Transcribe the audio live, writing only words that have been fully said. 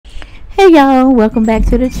Hey y'all, welcome back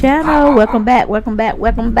to the channel. Welcome back.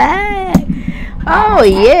 Oh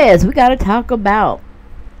yes, we gotta talk about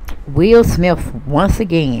Will Smith once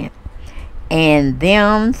again and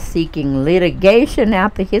them seeking litigation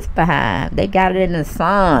after his behind. They got it in the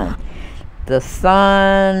Sun. The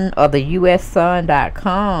Sun, or the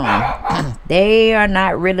USSun.com. They are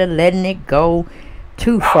not really letting it go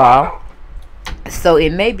too far. So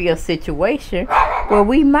it may be a situation where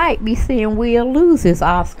we might be seeing Will lose his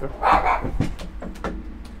Oscar.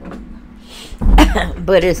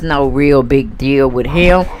 But it's no real big deal with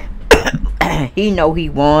him. He know he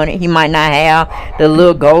won it. He might not have the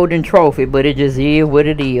little golden trophy, but it just is what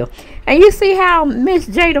it is. And you see how Miss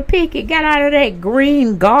Jada Pinkett got out of that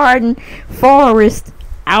green garden forest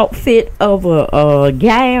outfit of a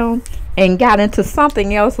gown and got into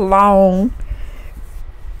something else long,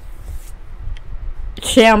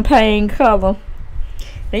 champagne color.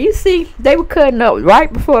 And you see, they were cutting up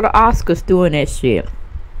right before the Oscars doing that shit.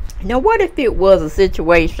 Now, what if it was a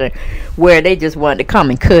situation where they just wanted to come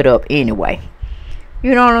and cut up anyway?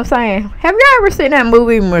 You know what I'm saying? Have you ever seen that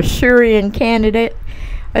movie, Manchurian Candidate?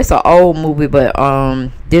 It's an old movie, but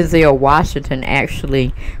Denzel Washington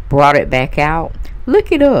actually brought it back out.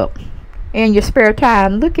 Look it up in your spare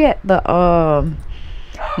time. Look at the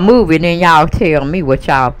movie, and then y'all tell me what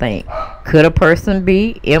y'all think. Could a person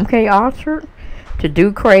be MK Ultra to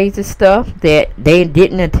do crazy stuff that they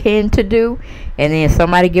didn't intend to do, and then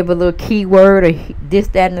somebody give a little keyword or this,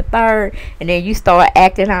 that, and the third, and then you start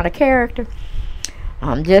acting out of character?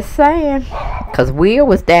 I'm just saying, because Will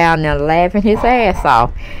was down there laughing his ass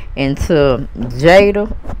off until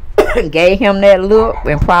Jada gave him that look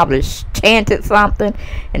and probably chanted something,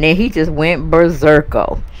 and then he just went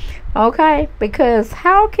berserko. Okay, because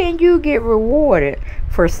how can you get rewarded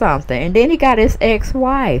for something? And then he got his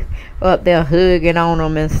ex-wife up there hugging on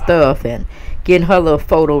him and stuff and getting her little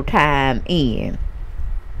photo time in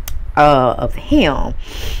of him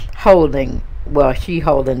holding, well, she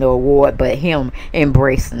holding the award, but him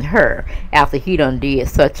embracing her after he done did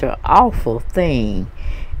such an awful thing.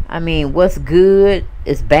 I mean, what's good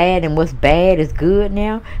is bad and what's bad is good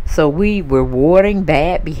now. So we rewarding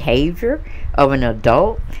bad behavior of an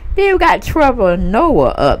adult. Then we got Trevor Noah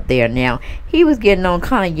up there now. He was getting on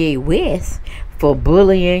Kanye West for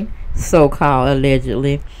bullying, so-called,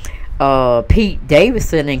 allegedly, Pete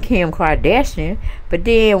Davidson and Kim Kardashian. But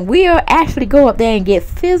then we'll actually go up there and get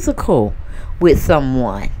physical with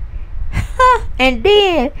someone. And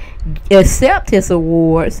then accept his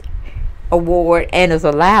award and is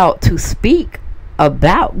allowed to speak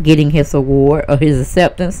about getting his award or his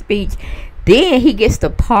acceptance speech. Then he gets to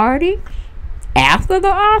party after the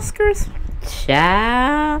Oscars.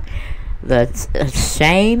 Child, that's a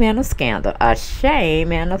shame and a scandal. A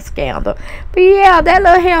shame and a scandal. But yeah, that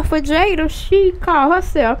little heifer Jada, she called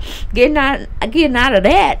herself getting out of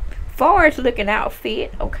that forest looking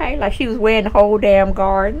outfit, okay, like she was wearing the whole damn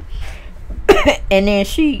garden. And then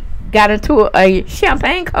she got into a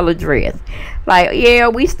champagne color dress. Like, yeah,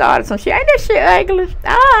 we started some shit. Ain't that shit ugly?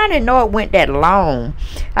 Oh, I didn't know it went that long.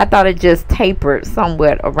 I thought it just tapered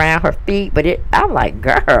somewhat around her feet, but I'm like,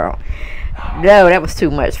 girl, no, that was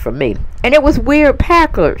too much for me. And it was Weird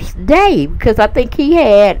Packer's day, because I think he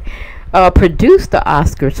had produced the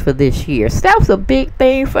Oscars for this year. So that was a big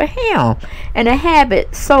thing for him. And to have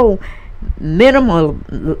it so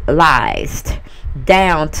minimalized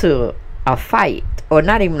down to a fight, or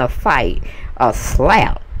not even a fight, a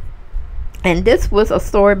slap. And this was a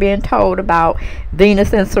story being told about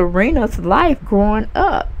Venus and Serena's life growing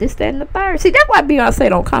up. This, that, and the third. See, that's why Beyonce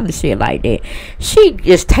don't come to shit like that. She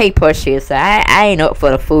just tape her shit. So I ain't up for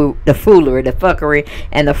the foolery, the fuckery,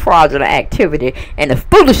 and the fraudulent activity, and the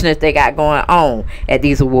foolishness they got going on at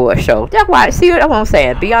these award shows. That's why, see what I'm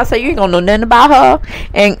saying? Beyonce, you ain't gonna know nothing about her.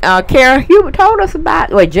 And Karen Hubert told us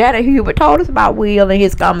about, or Janet Hubert told us about Will and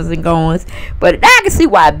his comings and goings. But I can see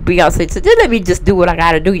why Beyonce said, just let me just do what I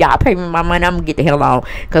gotta do. Y'all pay me my money, I'm gonna get the hell on,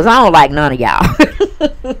 because I don't like none of y'all.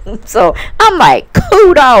 So I'm like,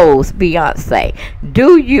 kudos, Beyonce.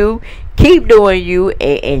 Do you keep doing you,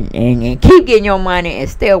 and keep getting your money, and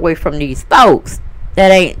stay away from these folks that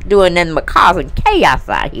ain't doing nothing but causing chaos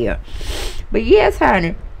out here. But yes,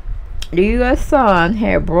 honey, the U.S. Sun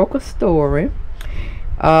had broke a story,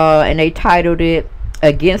 and they titled it,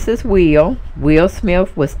 "Against His Will, Will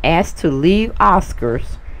Smith was asked to leave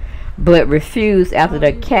Oscars but refused after the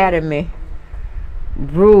Academy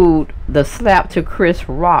ruled the slap to Chris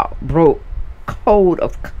Rock broke code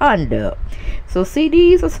of conduct." So see,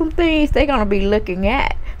 these are some things they're gonna be looking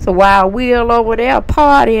at. So while Will over there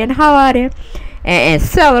partying hard and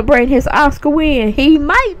celebrating his Oscar win, he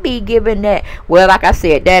might be giving that, well, like I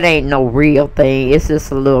said, that ain't no real thing. It's just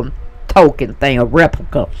a little token thing, a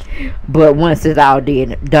replica. But once it's all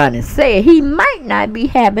done and said, he might not be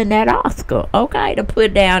having that Oscar, okay, to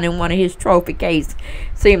put down in one of his trophy case.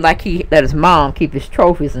 Seemed like he let his mom keep his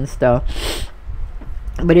trophies and stuff.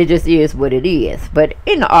 But it just is what it is. But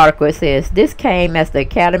in the article it says, this came as the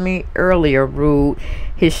Academy earlier ruled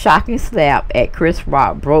his shocking slap at Chris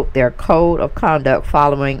Rock broke their code of conduct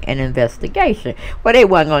following an investigation. Well, they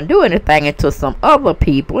wasn't going to do anything until some other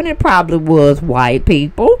people, and it probably was white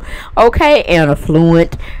people, okay, and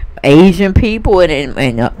affluent Asian people,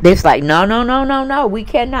 and it's like, no, we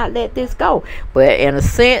cannot let this go. But in a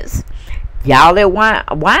sense, y'all let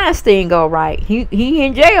Weinstein go right. He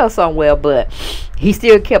in jail somewhere, but he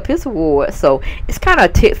still kept his award. So it's kind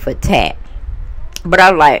of tit for tat. But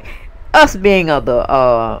I'm like, us being of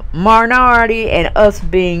the minority and us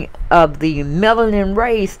being of the melanin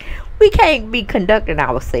race, we can't be conducting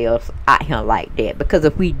ourselves out here like that. Because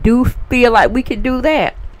if we do feel like we can do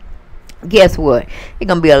that, guess what? There's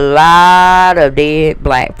gonna be a lot of dead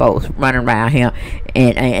black folks running around here,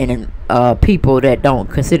 and people that don't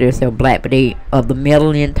consider themselves black, but they of the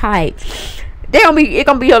melanin type. It's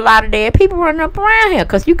gonna be a lot of dead people running up around here,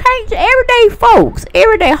 because you can't, everyday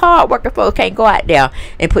hard working folks can't go out there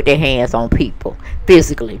and put their hands on people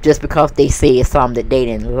physically just because they said something that they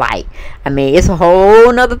didn't like. I mean, it's a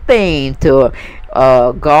whole nother thing to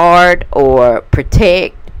guard or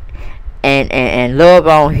protect and love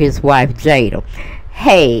on his wife Jada.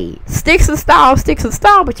 Hey, sticks and stones,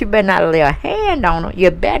 but you better not lay a hand on her.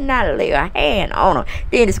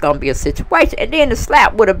 Then it's gonna be a situation, and then the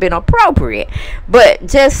slap would have been appropriate. But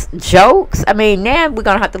just jokes, I mean, now we're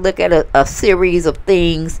gonna have to look at a series of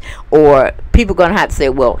things, or people gonna have to say,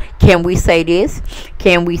 well, can we say this,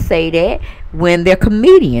 can we say that, when they're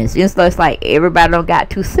comedians? It's like everybody don't got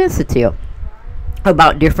too sensitive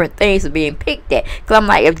about different things being picked at. Because I'm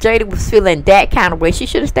like, if Jada was feeling that kind of way, she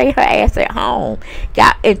should have stayed her ass at home,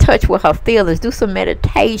 got in touch with her feelings, do some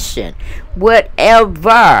meditation,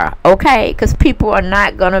 whatever, okay? Because people are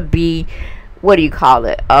not gonna be, what do you call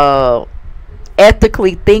it,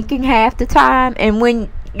 ethically thinking half the time. And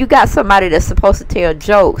when you got somebody that's supposed to tell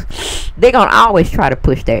jokes, they're gonna always try to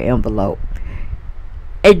push their envelope.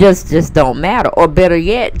 It just don't matter. Or better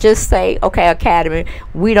yet, just say, okay, Academy,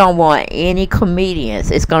 we don't want any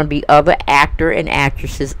comedians. It's going to be other actor and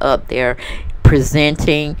actresses up there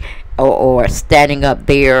presenting or standing up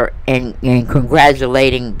there and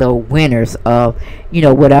congratulating the winners of,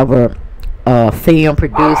 whatever film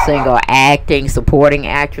producing or acting, supporting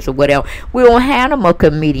actress or whatever. We don't have no more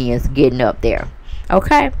comedians getting up there.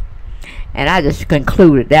 Okay? And I just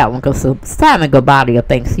concluded that one because Simon Gabadia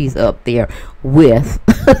thinks he's up there with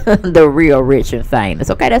the real rich and famous.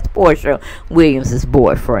 Okay, that's Porshawilliams'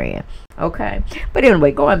 boyfriend. Okay, but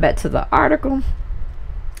anyway, going back to the article,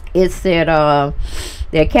 it said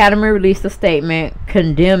the Academy released a statement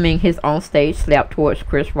condemning his on-stage slap towards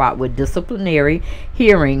Chris Rock, with disciplinary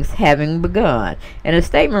hearings having begun. In a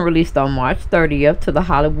statement released on March 30th to The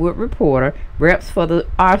Hollywood Reporter, reps for the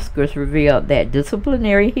Oscars revealed that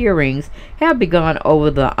disciplinary hearings have begun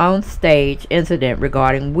over the on-stage incident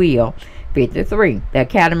regarding Will 53. The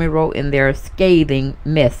Academy wrote in their scathing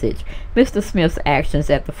message, Mr. Smith's actions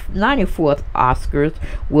at the 94th Oscars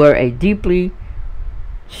were a deeply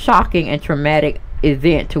shocking and traumatic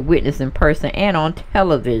event to witness in person and on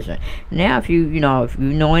television. Now, if you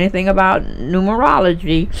know anything about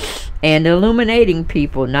numerology and illuminating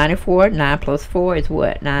people, 94, 9 plus 4 is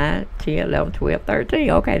what? 9, 10, 11, 12, 13.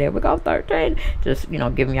 Okay, there we go, 13. Just,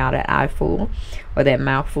 giving y'all that eyeful or that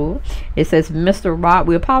mouthful. It says, Mr. Rock,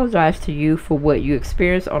 we apologize to you for what you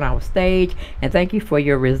experienced on our stage, and thank you for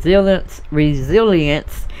your resilience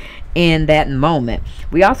in that moment.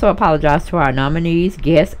 We also apologize to our nominees,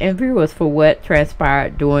 guests, and viewers for what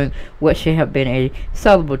transpired during what should have been a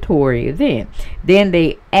celebratory event. Then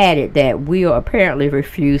they added that Will apparently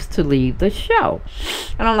refused to leave the show.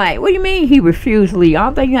 And I'm like, what do you mean he refused to leave?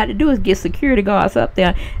 All thing you have to do is get security guards up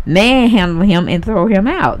there, manhandle him, and throw him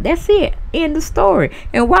out. That's it. End the story.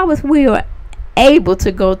 And why was Will able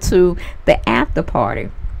to go to the after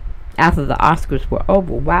party after the Oscars were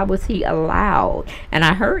over? Why was he allowed? And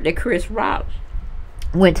I heard that Chris Rock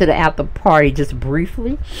went to the after party just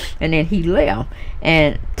briefly, and then he left.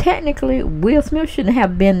 And technically, Will Smith shouldn't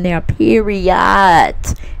have been there,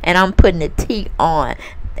 period. And I'm putting the T on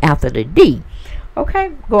after the D.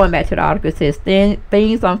 Okay, going back to the article, it says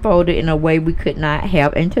things unfolded in a way we could not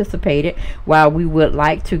have anticipated. While we would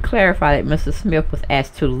like to clarify that Mr. Smith was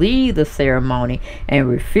asked to leave the ceremony and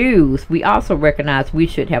refused, we also recognize we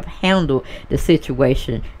should have handled the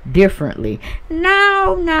situation differently.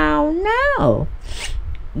 No.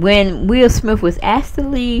 when Will Smith was asked to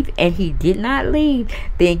leave and he did not leave,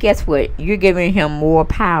 then guess what? You're giving him more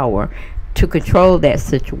power to control that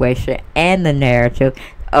situation and the narrative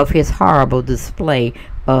of his horrible display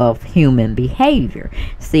of human behavior.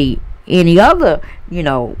 See, any other,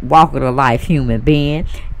 walk of the life human being,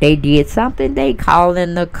 they did something, they call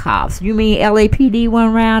in the cops. You mean LAPD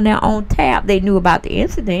went around there on tap? They knew about the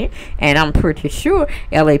incident, and I'm pretty sure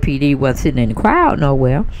LAPD wasn't sitting in the crowd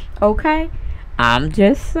nowhere. Okay, I'm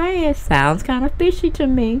just saying, sounds kind of fishy to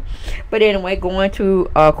me. But anyway, going back to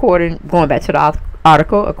the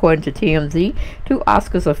article, according to TMZ, two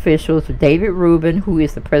Oscars officials, David Rubin, who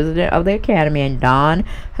is the president of the Academy, and Don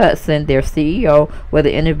Hudson, their CEO, were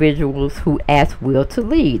the individuals who asked Will to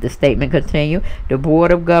leave. The statement continued, the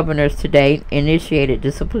Board of Governors today initiated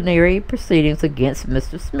disciplinary proceedings against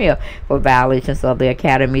Mr. Smith for violations of the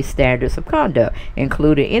Academy's standards of conduct,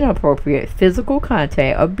 including inappropriate physical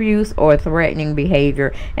contact, abuse, or threatening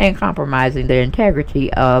behavior, and compromising the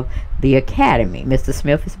integrity of the Academy. Mr.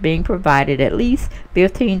 Smith is being provided at least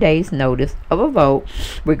 15 days notice of a vote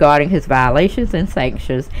regarding his violations and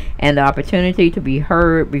sanctions, and the opportunity to be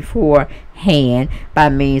heard beforehand by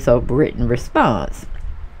means of written response.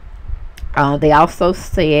 They also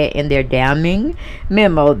said in their damning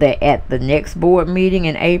memo that at the next board meeting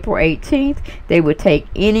in April 18th, they would take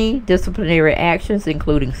any disciplinary actions,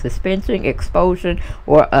 including suspension, expulsion,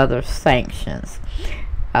 or other sanctions.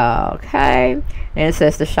 Okay, and it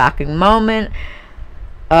says the shocking moment.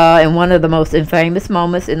 In one of the most infamous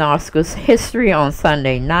moments in Oscars history on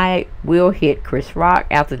Sunday night, Will hit Chris Rock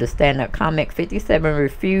after the stand-up comic 57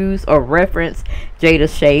 refused or referenced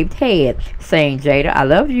Jada's shaved head, saying, "Jada, I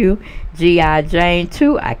love you. G.I. Jane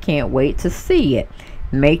 2, I can't wait to see it."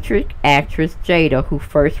 Matrix actress Jada, who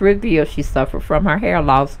first revealed she suffered from her hair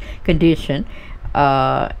loss condition,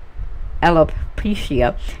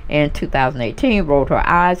 alopecia, in 2018, rolled her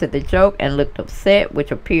eyes at the joke and looked upset,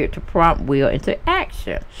 which appeared to prompt Will into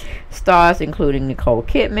action. Stars including Nicole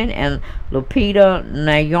Kidman and Lupita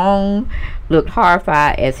Nyong'o looked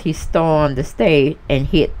horrified as he stormed the stage and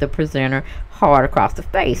hit the presenter hard across the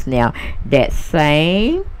face. Now, that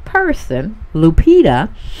same person, Lupita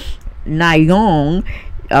Nyong'o,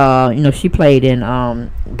 she played in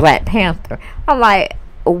Black Panther. I'm like,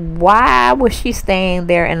 why was she staying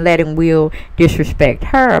there and letting Will disrespect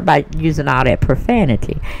her by using all that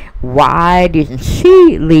profanity? Why didn't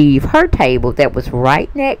she leave her table that was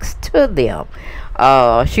right next to them?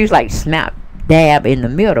 She was like smack dab in the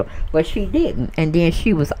middle, but she didn't. And then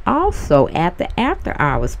she was also at the after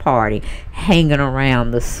hours party hanging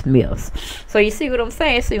around the Smiths. So you see what I'm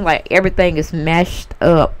saying? It seems like everything is mashed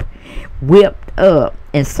up, whipped up,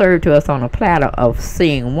 and served to us on a platter of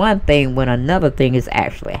seeing one thing when another thing is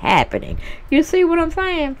actually happening. You see what I'm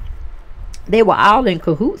saying? They were all in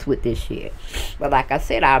cahoots with this shit. But like I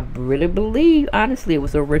said, I really believe, honestly, it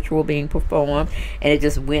was a ritual being performed, and it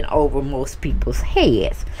just went over most people's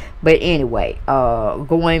heads. But anyway,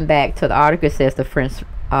 going back to the article, it says the Fresh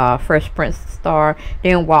Prince star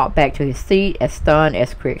then walked back to his seat as stunned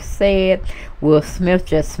as Chris said, "Will Smith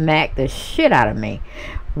just smacked the shit out of me."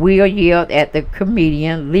 Will yelled at the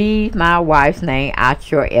comedian, "Leave my wife's name out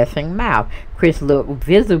your effing mouth." Chris looked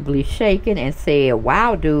visibly shaken and said,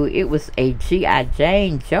 "Wow, dude, it was a G.I.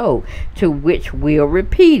 Jane joke," to which Will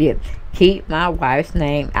repeated, "Keep my wife's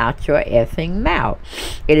name out your effing mouth."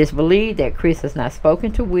 It is believed that Chris has not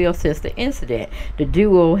spoken to Will since the incident. The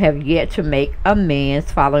duo have yet to make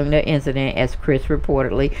amends following the incident, as Chris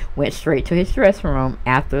reportedly went straight to his dressing room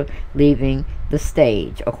after leaving the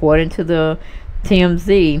stage. According to the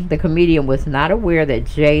TMZ, the comedian was not aware that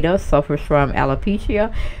Jada suffers from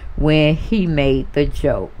alopecia when he made the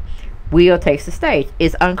joke. Will takes the stage.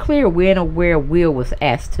 It's unclear when or where Will was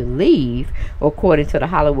asked to leave, according to the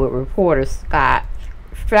Hollywood Reporter Scott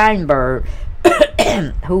Feinberg,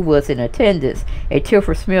 who was in attendance. A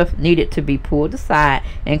tearful Smith needed to be pulled aside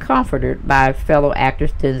and comforted by fellow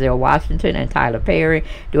actors Denzel Washington and Tyler Perry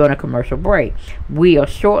during a commercial break. Will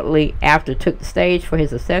shortly after took the stage for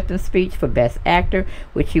his acceptance speech for Best Actor,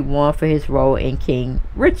 which he won for his role in King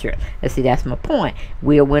Richard. And see, that's my point.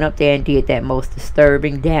 Will went up there and did that most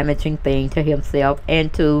disturbing, damaging thing to himself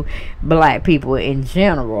and to black people in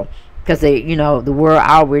general, because the world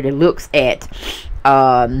already looks at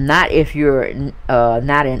not if you're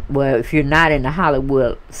not in, well, if you're not in the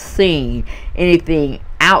Hollywood scene, anything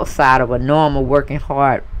outside of a normal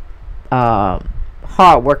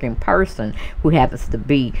hard-working person who happens to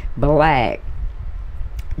be black,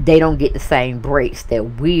 they don't get the same breaks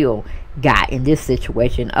that Will got in this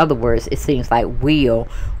situation. In other words, it seems like Will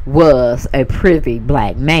was a privy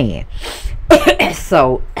black man.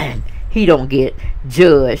 So he don't get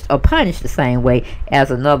judged or punished the same way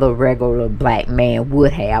as another regular black man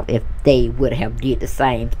would have if they would have did the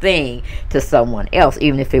same thing to someone else,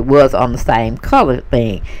 even if it was on the same color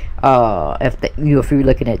thing. If you're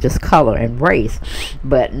looking at just color and race.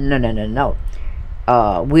 But no.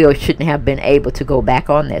 Will shouldn't have been able to go back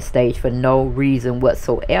on that stage for no reason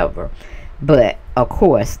whatsoever. But of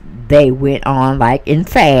course they went on, like in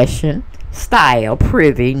fashion, style,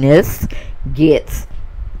 priviness gets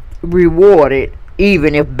rewarded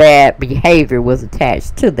even if bad behavior was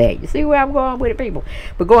attached to that. You see where I'm going with it, people?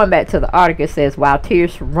 But going back to the article, it says, while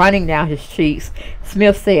tears running down his cheeks,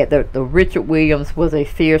 Smith said that the Richard Williams was a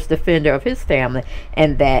fierce defender of his family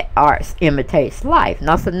and that art imitates life. And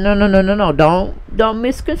I said, no, don't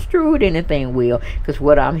misconstrue anything, Will, because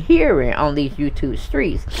what I'm hearing on these YouTube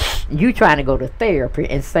streets, you trying to go to therapy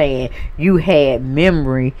and saying you had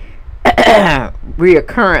memory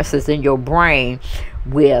reoccurrences in your brain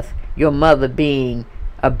with your mother being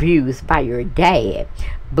abused by your dad.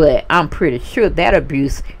 But I'm pretty sure that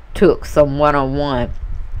abuse took some one-on-one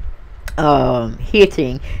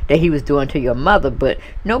hitting that he was doing to your mother, but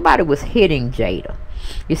nobody was hitting Jada.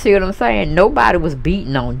 You see what I'm saying? Nobody was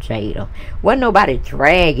beating on Jada. Wasn't nobody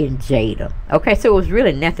dragging Jada. Okay, so it was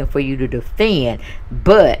really nothing for you to defend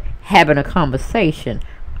but having a conversation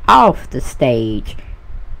off the stage.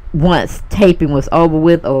 Once taping was over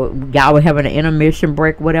with, or y'all were having an intermission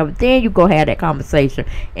break, whatever, then you go have that conversation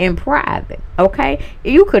in private. Okay,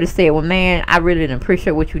 you could have said, well, man, I really didn't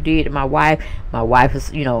appreciate what you did to my wife. My wife was,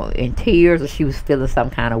 in tears, or she was feeling some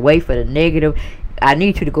kind of way for the negative. I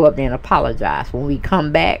need you to go up there and apologize when we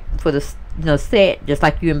come back for the set, just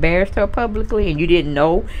like you embarrassed her publicly and you didn't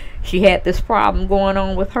know she had this problem going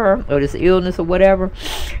on with her, or this illness or whatever.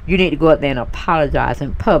 You need to go up there and apologize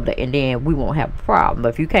in public, and then we won't have a problem. But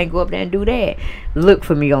if you can't go up there and do that, look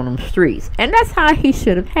for me on them streets. And that's how he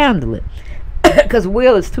should have handled it, because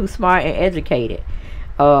Will is too smart and educated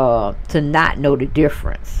to not know the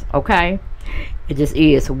difference. Okay, it just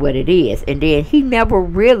is what it is. And then he never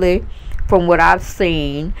really, from what I've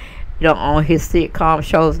seen, on his sitcom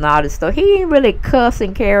shows and all this stuff, he didn't really cuss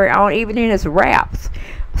and carry on. Even in his raps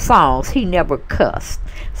songs, he never cussed.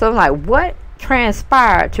 So I'm like, what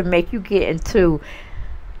transpired to make you get into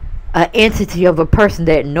an entity of a person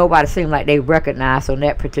that nobody seemed like they recognized on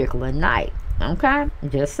that particular night? Okay,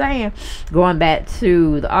 just saying. Going back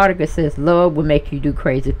to the article, it says, love will make you do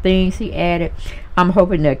crazy things, he added. I'm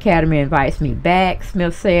hoping the Academy invites me back,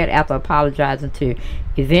 Smith said, after apologizing to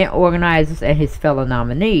event organizers and his fellow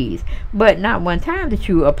nominees. But not one time did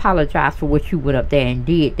you apologize for what you went up there and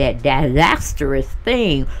did, that disastrous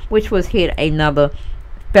thing, which was hit another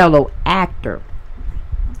fellow actor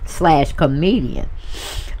 / comedian.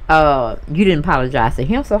 You didn't apologize to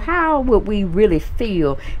him, so how would we really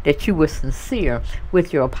feel that you were sincere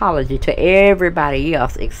with your apology to everybody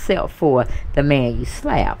else except for the man you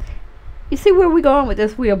slapped? You see where we're going with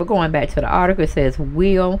this, Will? But going back to the article, it says,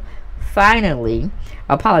 Will finally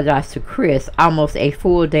apologized to Chris almost a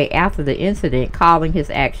full day after the incident, calling his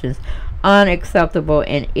actions unacceptable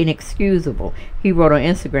and inexcusable. He wrote on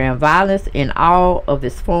Instagram, violence in all of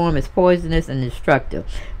its form is poisonous and destructive.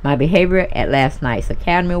 My behavior at last night's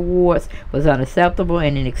Academy Awards was unacceptable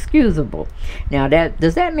and inexcusable. Now,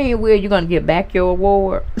 does that mean, Will, you're going to get back your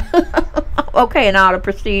award? Okay, and all the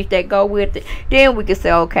prestige that go with it. Then we can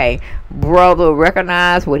say, okay, brother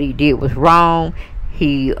recognized what he did was wrong.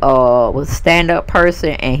 He was a stand-up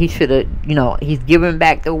person, and he should have, he's giving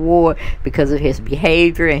back the award because of his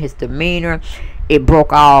behavior and his demeanor. It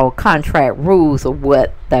broke all contract rules of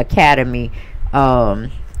what the Academy, was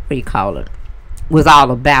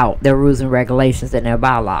all about, their rules and regulations and their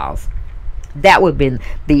bylaws. That would have been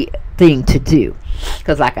the thing to do.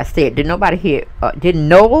 Because like I said, didn't nobody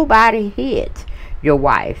hit your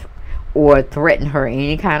wife or threaten her in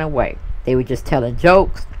any kind of way. They were just telling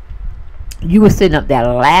jokes. You were sitting up there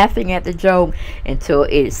laughing at the joke until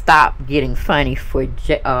it stopped getting funny for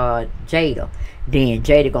Jada. Then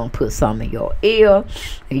Jada gonna put something in your ear,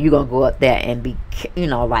 and you gonna go up there and be,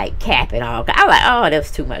 like capping all. I'm like, oh, that's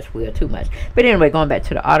too much, Will, too much. But anyway, going back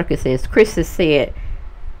to the article, it says Chris has said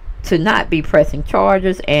to not be pressing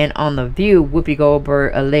charges, and on The View, Whoopi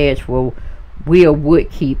Goldberg alleged Will would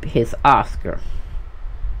keep his Oscar.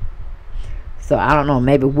 So I don't know,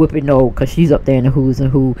 maybe Whoopi know, because she's up there in the who's and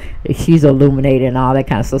who, she's illuminated and all that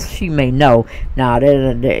kind of stuff. So she may know. Now,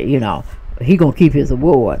 he gonna keep his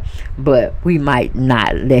award, but we might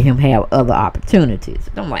not let him have other opportunities.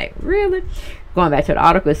 I'm like, really? Going back to the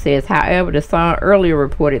article, it says, however, the Sun earlier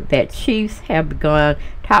reported that Chiefs have begun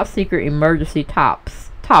top secret emergency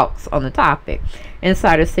talks talks on the topic.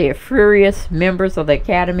 Insider said furious members of the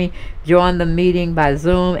Academy joined the meeting by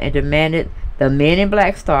Zoom and demanded the Men in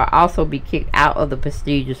Black star also be kicked out of the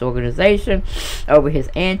prestigious organization over his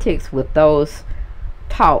antics, with those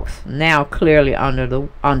talks now clearly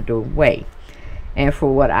underway. And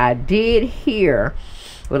for what I did here,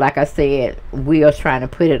 well, like I said, Will's trying to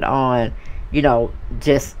put it on, you know,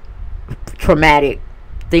 just traumatic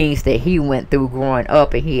things that he went through growing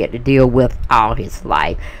up and he had to deal with all his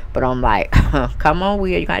life. But I'm like, come on,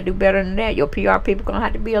 Will, you gotta do better than that. Your PR people gonna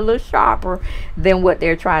have to be a little sharper than what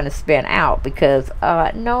they're trying to spin out, because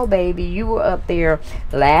no, baby, you were up there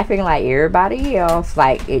laughing like everybody else,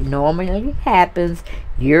 like it normally happens.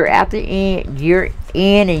 You're at the end, you're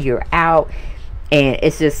in and you're out, and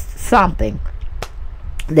it's just something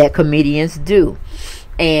that comedians do.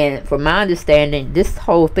 And from my understanding, this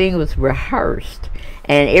whole thing was rehearsed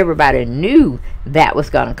and everybody knew that was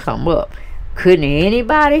gonna come up. Couldn't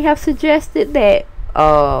anybody have suggested that?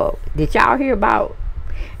 Did y'all hear about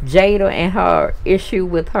Jada and her issue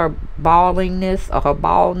with her baldiness or her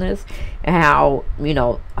baldness, and how, you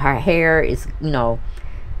know, her hair is, you know,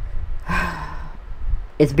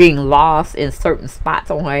 it's being lost in certain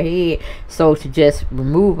spots on her head? So to just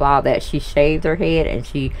remove all that, she shaved her head, and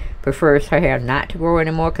she prefers her hair not to grow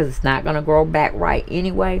anymore because it's not going to grow back right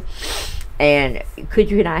anyway. And could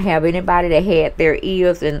you not have anybody that had their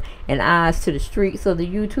ears and eyes to the streets of the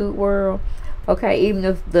YouTube world? Okay, even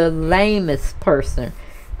if the lamest person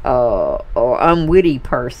or unwitty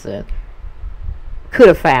person could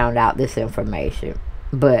have found out this information.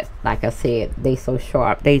 But like I said, they so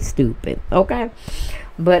sharp, they stupid. Okay,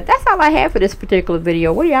 but that's all I have for this particular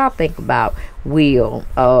video. What do y'all think about Will?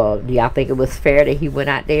 Do y'all think it was fair that he went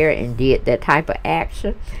out there and did that type of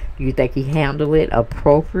action? Do you think he handled it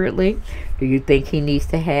appropriately? Do you think he needs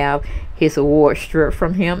to have his award stripped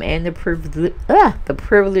from him and the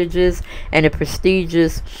privileges and the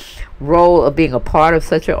prestigious role of being a part of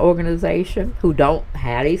such an organization who don't,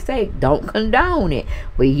 how they say, don't condone it?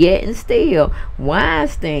 But yet and still,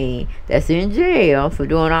 Weinstein, that's in jail for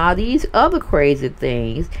doing all these other crazy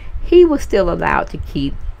things, he was still allowed to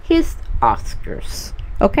keep his Oscars.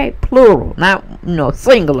 Okay, plural, not, you know,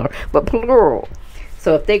 singular, but plural.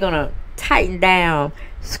 So if they're gonna tighten down,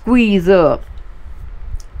 squeeze up,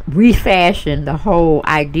 refashion the whole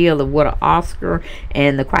ideal of what an Oscar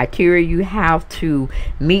and the criteria you have to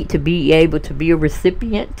meet to be able to be a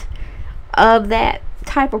recipient of that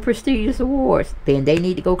type of prestigious awards, then they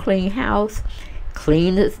need to go clean house,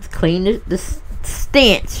 clean the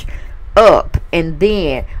stench up, and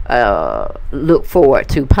then look forward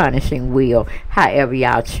to punishing Will however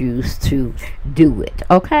y'all choose to do it.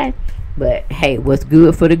 Okay, but hey, what's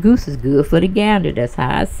good for the goose is good for the gander. That's how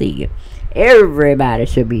I see it. Everybody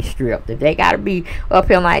should be stripped. If they gotta be up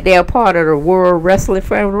here like they're part of the World Wrestling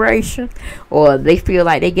Federation, or they feel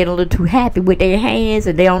like they get a little too happy with their hands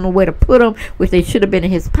and they don't know where to put them, which they should have been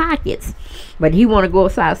in his pockets, but he want to go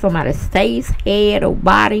inside somebody's face, head, or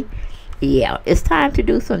body, yeah, it's time to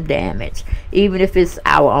do some damage. Even if it's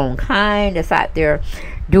our own kind that's out there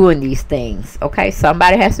doing these things. Okay,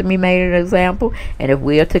 somebody has to be made an example. And if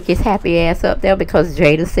Will took his happy ass up there because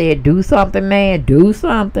Jada said do something, man, do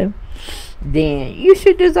something, then you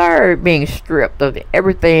should deserve being stripped of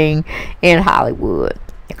everything in Hollywood,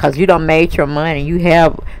 because you done made your money. You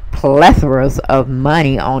have plethoras of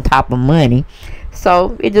money on top of money,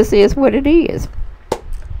 so it just is what it is.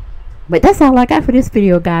 But that's all I got for this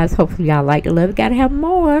video, guys. Hopefully y'all like it. Love it. Gotta have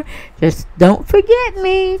more. Just don't forget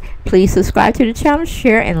me. Please subscribe to the channel,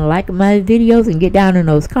 share, and like my videos, and get down in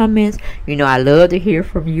those comments. You know I love to hear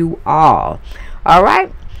from you all.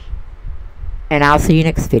 Alright, and I'll see you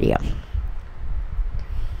next video.